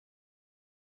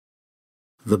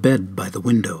The bed by the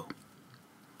window.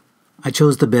 I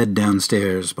chose the bed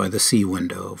downstairs by the sea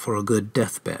window for a good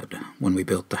deathbed when we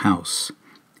built the house.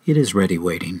 It is ready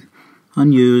waiting,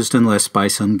 unused unless by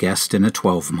some guest in a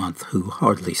 12-month who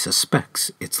hardly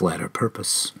suspects its latter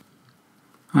purpose.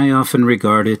 I often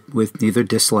regard it with neither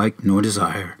dislike nor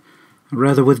desire,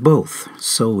 rather with both,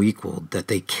 so equal that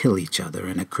they kill each other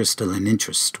and a crystalline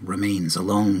interest remains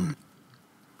alone.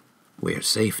 We are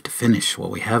safe to finish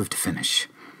what we have to finish,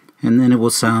 and then it will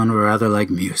sound rather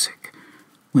like music,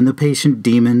 when the patient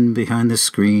demon behind the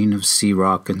screen of sea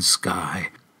rock and sky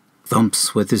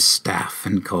thumps with his staff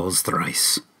and calls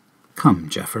thrice, "Come,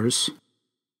 Jeffers."